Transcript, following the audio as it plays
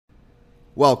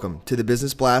Welcome to the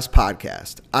Business Blast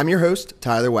podcast. I'm your host,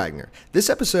 Tyler Wagner. This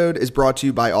episode is brought to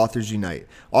you by Authors Unite.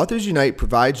 Authors Unite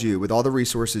provides you with all the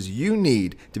resources you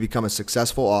need to become a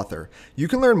successful author. You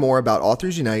can learn more about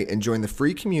Authors Unite and join the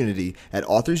free community at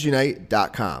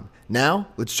authorsunite.com. Now,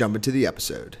 let's jump into the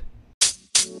episode.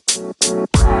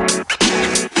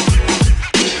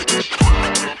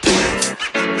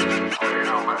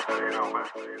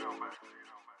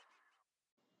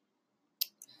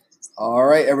 All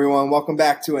right, everyone. Welcome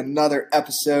back to another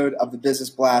episode of the Business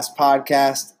Blast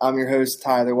podcast. I'm your host,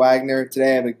 Tyler Wagner.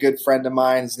 Today I have a good friend of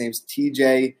mine. His name's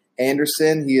TJ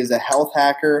Anderson. He is a health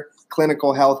hacker,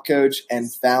 clinical health coach,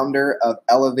 and founder of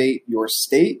Elevate Your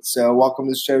State. So welcome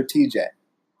to the show, TJ.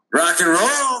 Rock and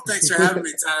roll. Thanks for having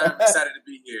me, Tyler. I'm excited to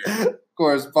be here. Of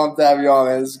course. Pumped to have you on,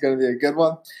 man. This is going to be a good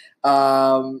one.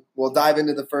 We'll dive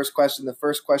into the first question. The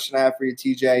first question I have for you,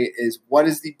 TJ, is what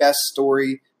is the best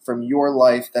story from your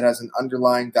life that has an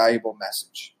underlying valuable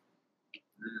message?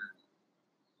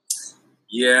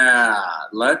 Yeah,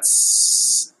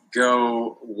 let's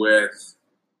go with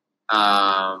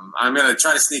I'm going to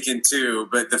try to sneak in two,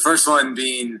 but the first one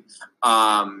being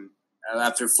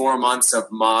after 4 months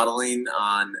of modeling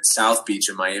on South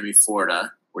Beach in Miami,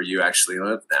 Florida, where you actually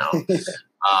live now,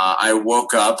 I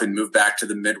woke up and moved back to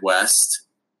the Midwest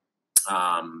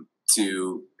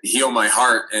to heal my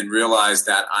heart and realize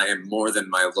that I am more than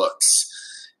my looks.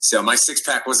 So my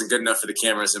six-pack wasn't good enough for the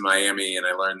cameras in Miami, and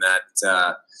I learned that,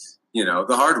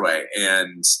 the hard way.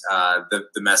 And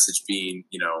the message being,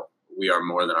 we are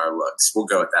more than our looks. We'll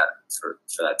go with that for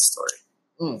that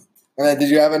story. Did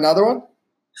you have another one?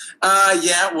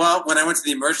 Yeah. Well, when I went to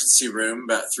the emergency room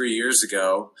about 3 years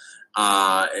ago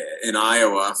in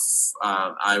Iowa,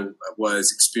 I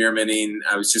was experimenting.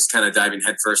 I was just kind of diving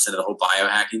headfirst into the whole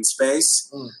biohacking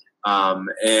space.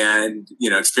 And,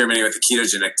 experimenting with the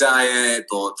ketogenic diet,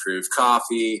 bulletproof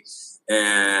coffee,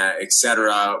 et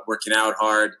cetera, working out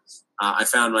hard. I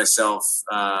found myself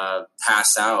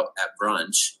pass out at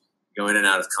brunch, go in and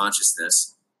out of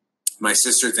consciousness. My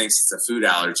sister thinks it's a food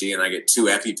allergy, and I get 2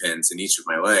 EpiPens in each of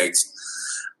my legs.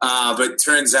 But it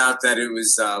turns out that it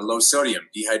was low sodium,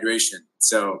 dehydration.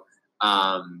 So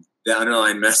the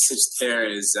underlying message there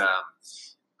is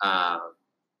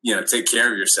take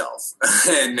care of yourself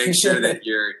and make sure that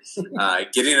you're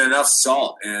getting enough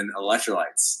salt and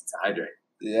electrolytes to hydrate.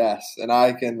 Yes, and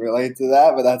I can relate to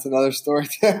that, but that's another story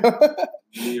too.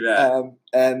 You bet.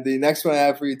 And the next one I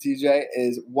have for you, TJ,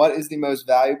 is what is the most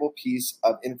valuable piece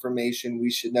of information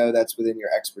we should know that's within your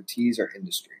expertise or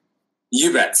industry?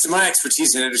 You bet. So my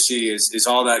expertise in industry is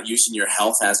all about using your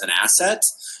health as an asset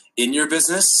in your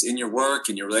business, in your work,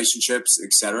 in your relationships,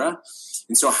 et cetera.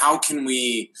 And so how can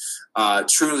we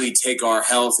truly take our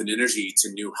health and energy to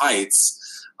new heights?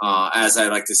 As I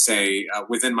like to say,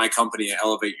 within my company,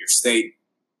 Elevate Your State,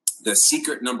 the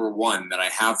secret number one that I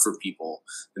have for people,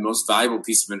 the most valuable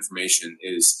piece of information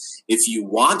is if you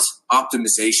want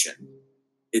optimization,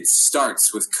 it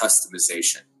starts with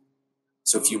customization.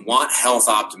 So if you want health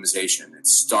optimization, it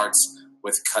starts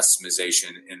with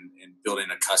customization and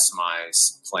building a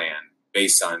customized plan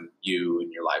based on you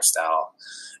and your lifestyle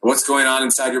and what's going on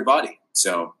inside your body.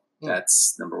 So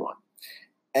that's number one.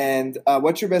 And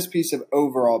what's your best piece of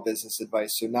overall business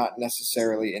advice? So not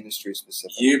necessarily industry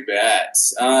specific. You bet.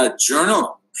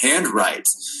 Journal, handwrite.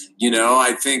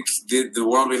 I think the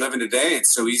world we live in today,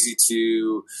 it's so easy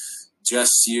to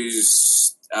just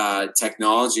use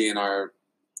technology in our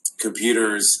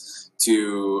computers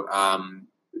to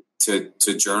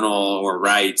journal or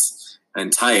write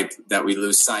and type that we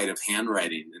lose sight of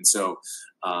handwriting. And so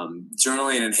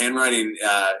journaling and handwriting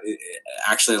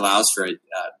actually allows for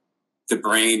the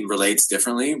brain relates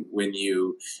differently when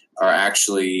you are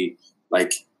actually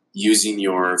using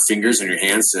your fingers and your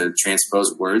hands to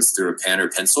transpose words through a pen or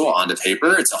pencil onto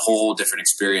paper. It's a whole different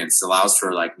experience. It allows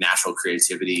for natural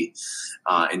creativity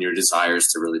and your desires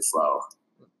to really flow.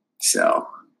 So.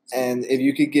 And if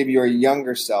you could give your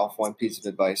younger self one piece of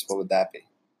advice, what would that be?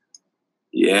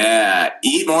 Yeah,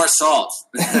 eat more salt.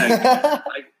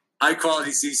 High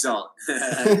quality sea salt.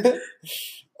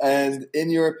 And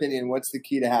in your opinion, what's the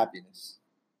key to happiness?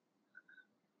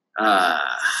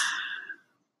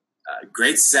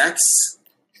 Great sex,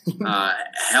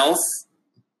 health,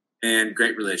 and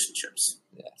great relationships.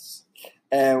 Yes.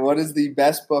 And what is the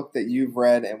best book that you've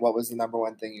read, and what was the number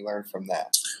one thing you learned from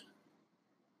that?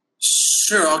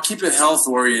 Sure, I'll keep it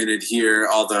health-oriented here,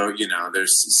 although,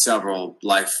 there's several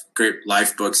great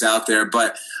life books out there.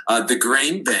 But The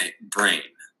Grain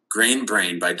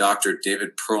Brain by Dr.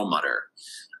 David Perlmutter,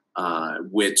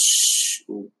 which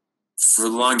for the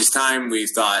longest time we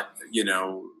thought,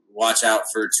 watch out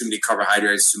for too many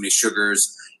carbohydrates, too many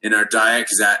sugars. in our diet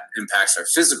because that impacts our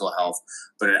physical health,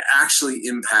 but it actually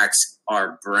impacts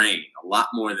our brain a lot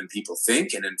more than people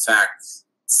think. And in fact,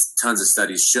 tons of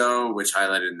studies show, which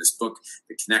highlighted in this book,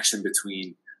 the connection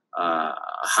between a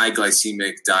high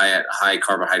glycemic diet, high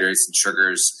carbohydrates and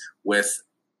sugars with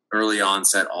early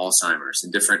onset Alzheimer's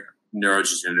and different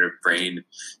neurodegenerative brain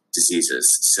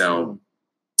diseases. So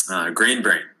grain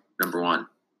brain, number one.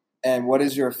 And what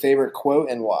is your favorite quote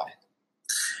and why?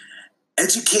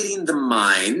 Educating the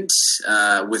mind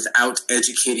without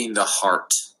educating the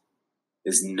heart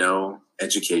is no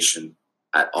education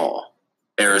at all.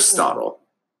 Aristotle.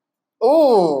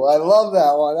 Oh, I love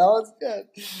that one. That one's good.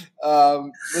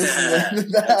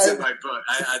 That's in my book.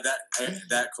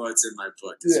 That quote's in my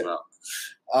book as well.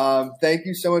 Thank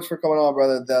you so much for coming on,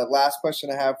 brother. The last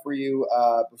question I have for you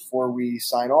before we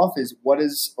sign off is where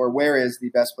is the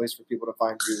best place for people to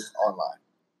find you online?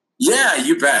 Yeah,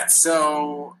 you bet.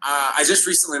 So I just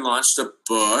recently launched a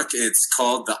book. It's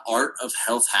called The Art of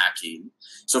Health Hacking.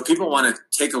 So if people want to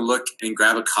take a look and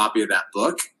grab a copy of that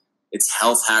book, it's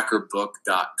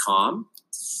healthhackerbook.com.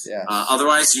 Yeah.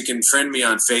 Otherwise, you can friend me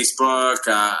on Facebook.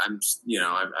 I'm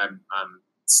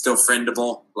still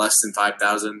friendable, less than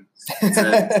 5,000.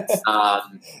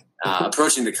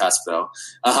 Approaching the cusp, though.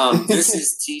 This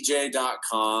is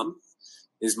tj.com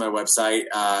is my website,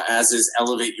 as is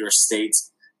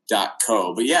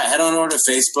elevateyourstate.co. But yeah, head on over to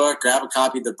Facebook, grab a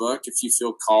copy of the book if you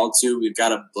feel called to. We've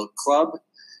got a book club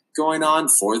going on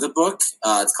for the book.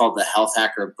 It's called the Health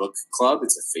Hacker Book Club.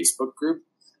 It's a Facebook group.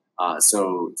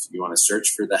 So if you want to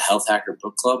search for the Health Hacker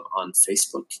Book Club on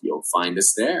Facebook, you'll find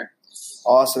us there.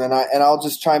 Awesome. And I'll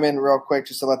just chime in real quick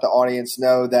just to let the audience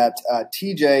know that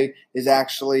TJ is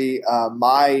actually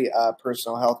my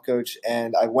personal health coach,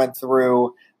 and I went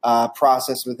through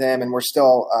process with him, and we're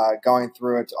still going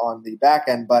through it on the back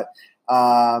end, but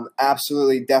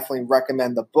absolutely definitely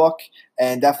recommend the book,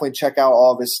 and definitely check out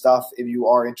all of his stuff if you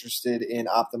are interested in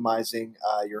optimizing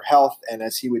your health, and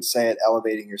as he would say it,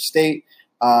 elevating your state.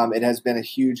 It has been a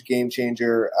huge game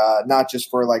changer, not just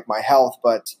for like my health,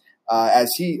 but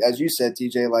as you said,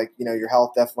 TJ, like, you know, your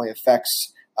health definitely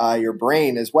affects your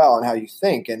brain as well and how you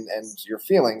think and your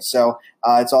feelings. So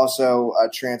it's also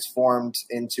transformed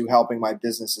into helping my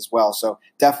business as well. So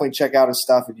definitely check out his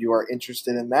stuff if you are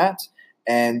interested in that.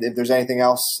 And if there's anything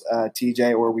else,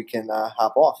 TJ, or we can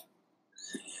hop off.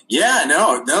 Yeah,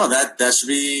 no, that should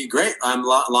be great. I'm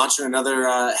launching another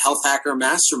Health Hacker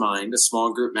Mastermind, a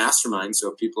small group mastermind.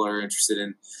 So if people are interested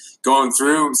in going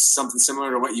through something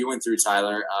similar to what you went through,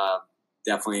 Tyler,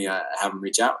 definitely have them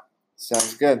reach out.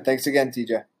 Sounds good. Thanks again,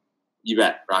 TJ. You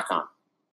bet. Rock on.